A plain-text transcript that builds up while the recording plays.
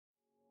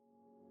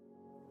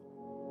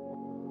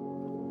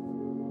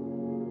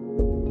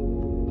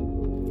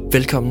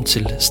Velkommen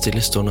til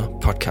Stille Stunder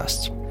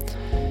podcast.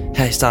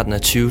 Her i starten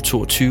af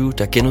 2022,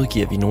 der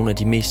genudgiver vi nogle af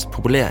de mest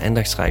populære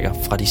andagtsrækker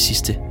fra de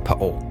sidste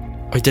par år.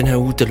 Og i den her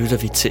uge, der lytter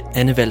vi til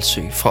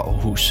Walsøe fra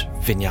Aarhus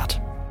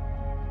Vineyard.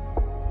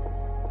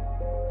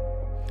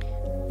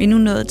 Vi er nu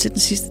nået til den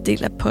sidste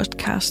del af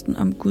podcasten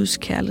om Guds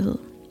kærlighed.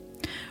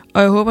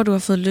 Og jeg håber, du har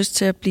fået lyst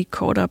til at blive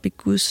kort op i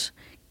Guds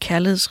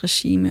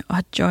kærlighedsregime og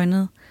har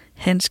joinet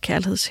hans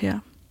kærlighedshær.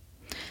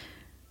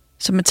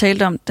 Som jeg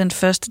talte om den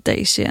første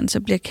dag i serien, så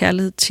bliver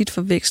kærlighed tit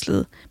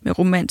forvekslet med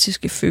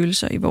romantiske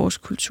følelser i vores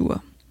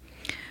kultur.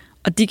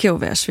 Og de kan jo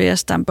være svære at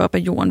stampe op af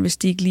jorden, hvis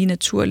de ikke lige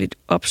naturligt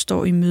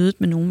opstår i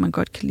mødet med nogen, man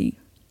godt kan lide.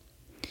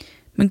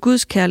 Men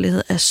Guds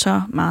kærlighed er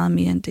så meget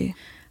mere end det.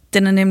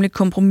 Den er nemlig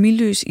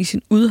kompromisløs i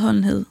sin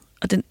udholdenhed,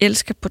 og den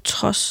elsker på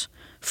trods,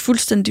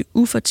 fuldstændig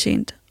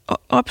ufortjent,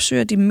 og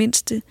opsøger de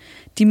mindste,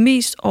 de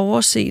mest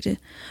oversete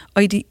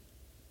og i de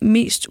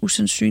mest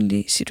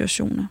usandsynlige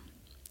situationer.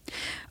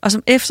 Og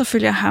som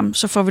efterfølger ham,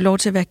 så får vi lov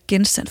til at være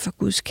genstand for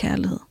Guds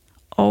kærlighed,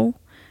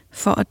 og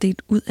for at dele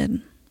ud af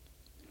den.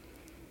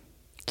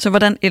 Så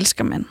hvordan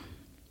elsker man?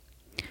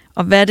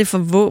 Og hvad er det for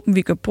våben,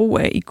 vi gør brug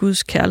af i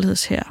Guds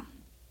kærlighedshær?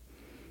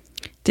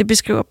 Det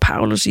beskriver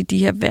Paulus i de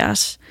her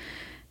vers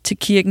til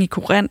kirken i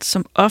Korinth,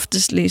 som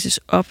oftest læses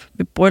op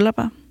ved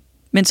bryllupper,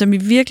 men som i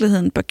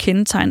virkeligheden bør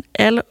kendetegne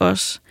alle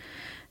os,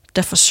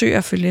 der forsøger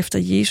at følge efter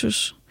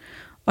Jesus,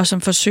 og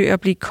som forsøger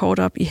at blive kort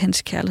op i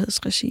hans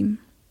kærlighedsregime.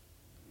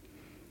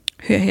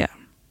 Hør her.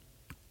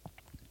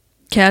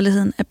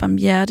 Kærligheden er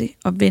barmhjertig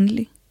og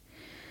venlig.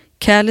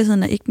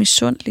 Kærligheden er ikke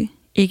misundelig,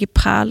 ikke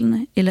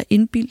pralende eller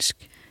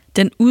indbilsk.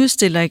 Den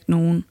udstiller ikke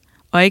nogen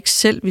og er ikke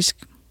selvisk.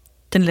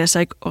 Den lader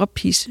sig ikke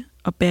ophidse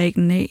og bærer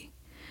ikke nag.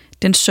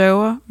 Den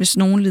sørger, hvis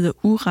nogen lider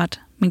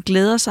uret, men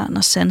glæder sig,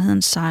 når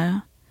sandheden sejrer.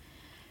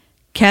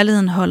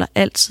 Kærligheden holder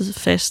altid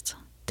fast.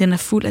 Den er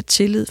fuld af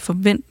tillid,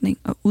 forventning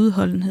og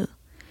udholdenhed.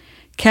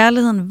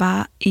 Kærligheden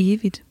varer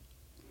evigt.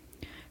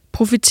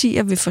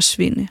 Profetier vil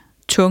forsvinde,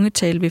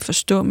 tungetal vil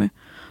forstumme,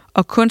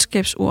 og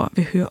kundskabsord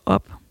vil høre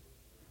op.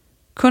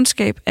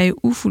 Kundskab er jo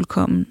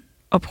ufuldkommen,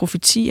 og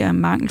profetier er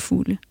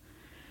mangelfulde.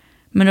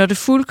 Men når det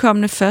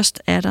fuldkomne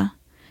først er der,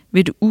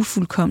 vil det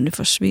ufuldkomne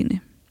forsvinde.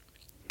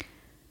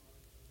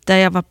 Da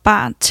jeg var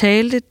barn,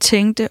 talte,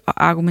 tænkte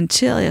og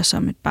argumenterede jeg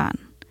som et barn.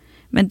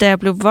 Men da jeg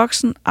blev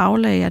voksen,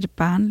 aflagde jeg det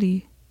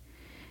barnlige.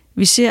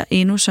 Vi ser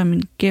endnu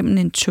som gennem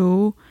en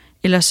tåge,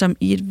 eller som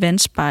i et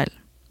vandspejl.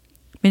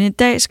 Men i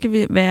dag skal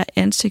vi være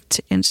ansigt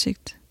til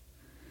ansigt.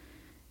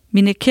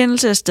 Min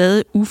erkendelse er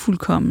stadig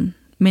ufuldkommen,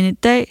 men i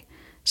dag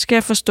skal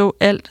jeg forstå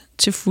alt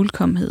til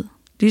fuldkommenhed,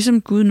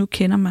 ligesom Gud nu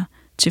kender mig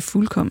til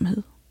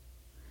fuldkommenhed.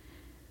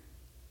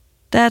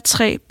 Der er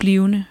 3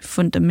 blivende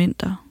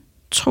fundamenter: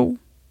 tro,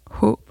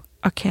 håb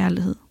og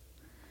kærlighed.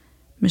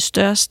 Men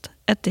størst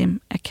af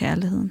dem er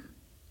kærligheden.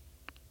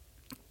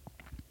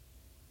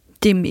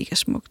 Det er mega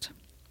smukt.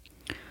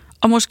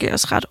 Og måske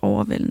også ret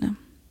overvældende.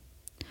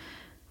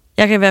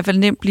 Jeg kan i hvert fald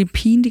nemt blive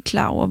pinligt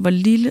klar over, hvor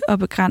lille og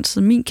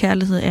begrænset min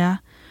kærlighed er,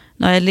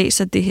 når jeg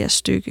læser det her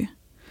stykke.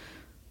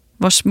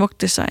 Hvor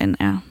smukt det så end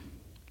er.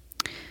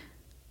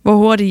 Hvor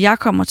hurtigt jeg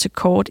kommer til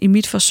kort i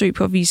mit forsøg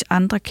på at vise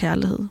andre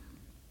kærlighed.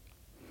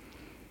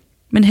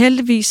 Men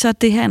heldigvis så er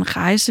det her en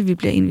rejse, vi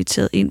bliver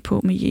inviteret ind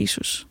på med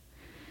Jesus.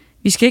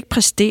 Vi skal ikke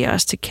præstere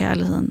os til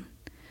kærligheden.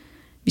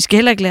 Vi skal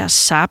heller ikke lade os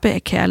sappe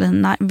af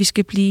kærligheden. Nej, vi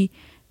skal blive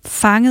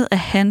fanget af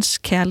hans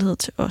kærlighed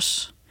til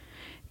os.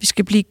 Vi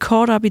skal blive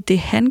kort op i det,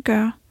 han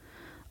gør,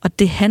 og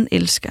det, han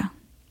elsker.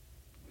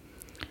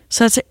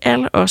 Så til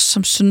alle os,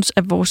 som synes,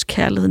 at vores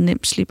kærlighed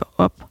nemt slipper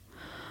op,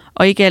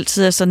 og ikke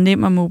altid er så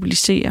nem at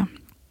mobilisere,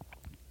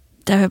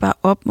 der vil jeg bare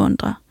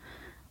opmuntre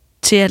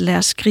til at lade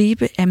os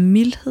gribe af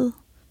mildhed,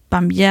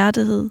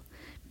 barmhjertighed,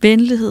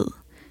 venlighed,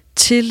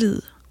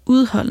 tillid,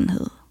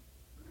 udholdenhed.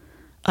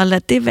 Og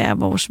lad det være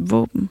vores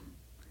våben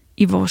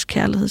i vores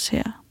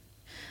kærlighedshær.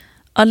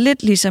 Og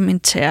lidt ligesom en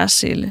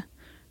terrorcelle,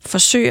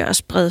 forsøger at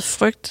sprede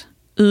frygt,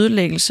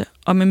 ødelæggelse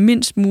og med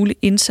mindst mulig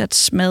indsats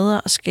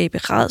smadre og skabe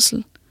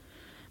rædsel,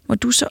 må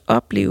du så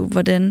opleve,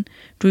 hvordan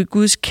du i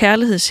Guds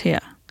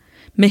kærlighedshær,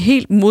 med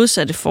helt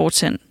modsatte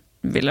fortænd,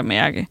 vel at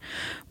mærke,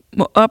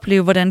 må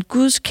opleve, hvordan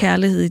Guds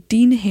kærlighed i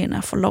dine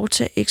hænder får lov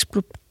til at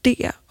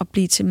eksplodere og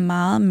blive til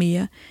meget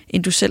mere,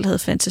 end du selv havde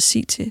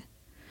fantasi til.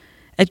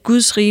 At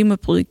Guds rige må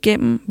bryde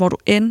igennem, hvor du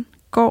end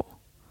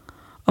går,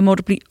 og må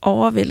du blive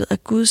overvældet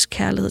af Guds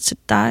kærlighed til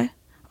dig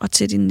og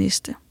til din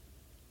næste.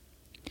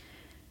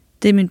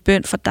 Det er min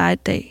bøn for dig i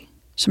dag,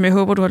 som jeg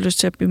håber, du har lyst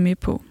til at blive med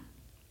på.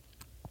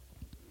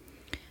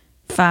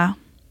 Far,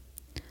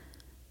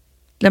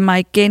 lad mig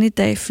igen i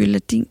dag fylde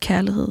af din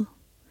kærlighed,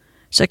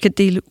 så jeg kan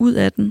dele ud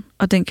af den,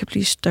 og den kan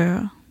blive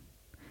større.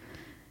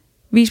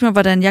 Vis mig,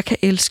 hvordan jeg kan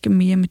elske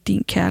mere med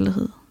din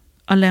kærlighed,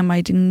 og lad mig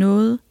i din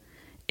nåde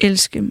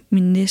elske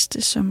min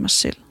næste som mig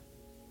selv.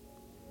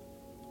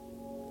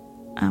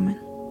 Amen.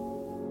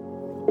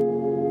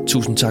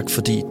 Tusind tak,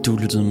 fordi du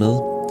lyttede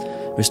med.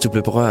 Hvis du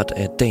blev berørt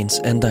af dagens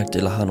andagt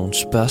eller har nogle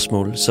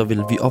spørgsmål, så vil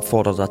vi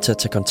opfordre dig til at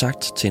tage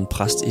kontakt til en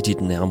præst i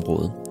dit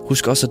nærområde.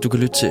 Husk også, at du kan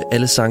lytte til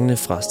alle sangene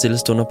fra Stille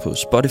Stunder på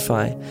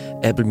Spotify,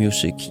 Apple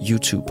Music,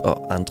 YouTube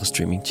og andre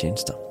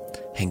streamingtjenester.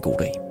 Ha' en god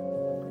dag.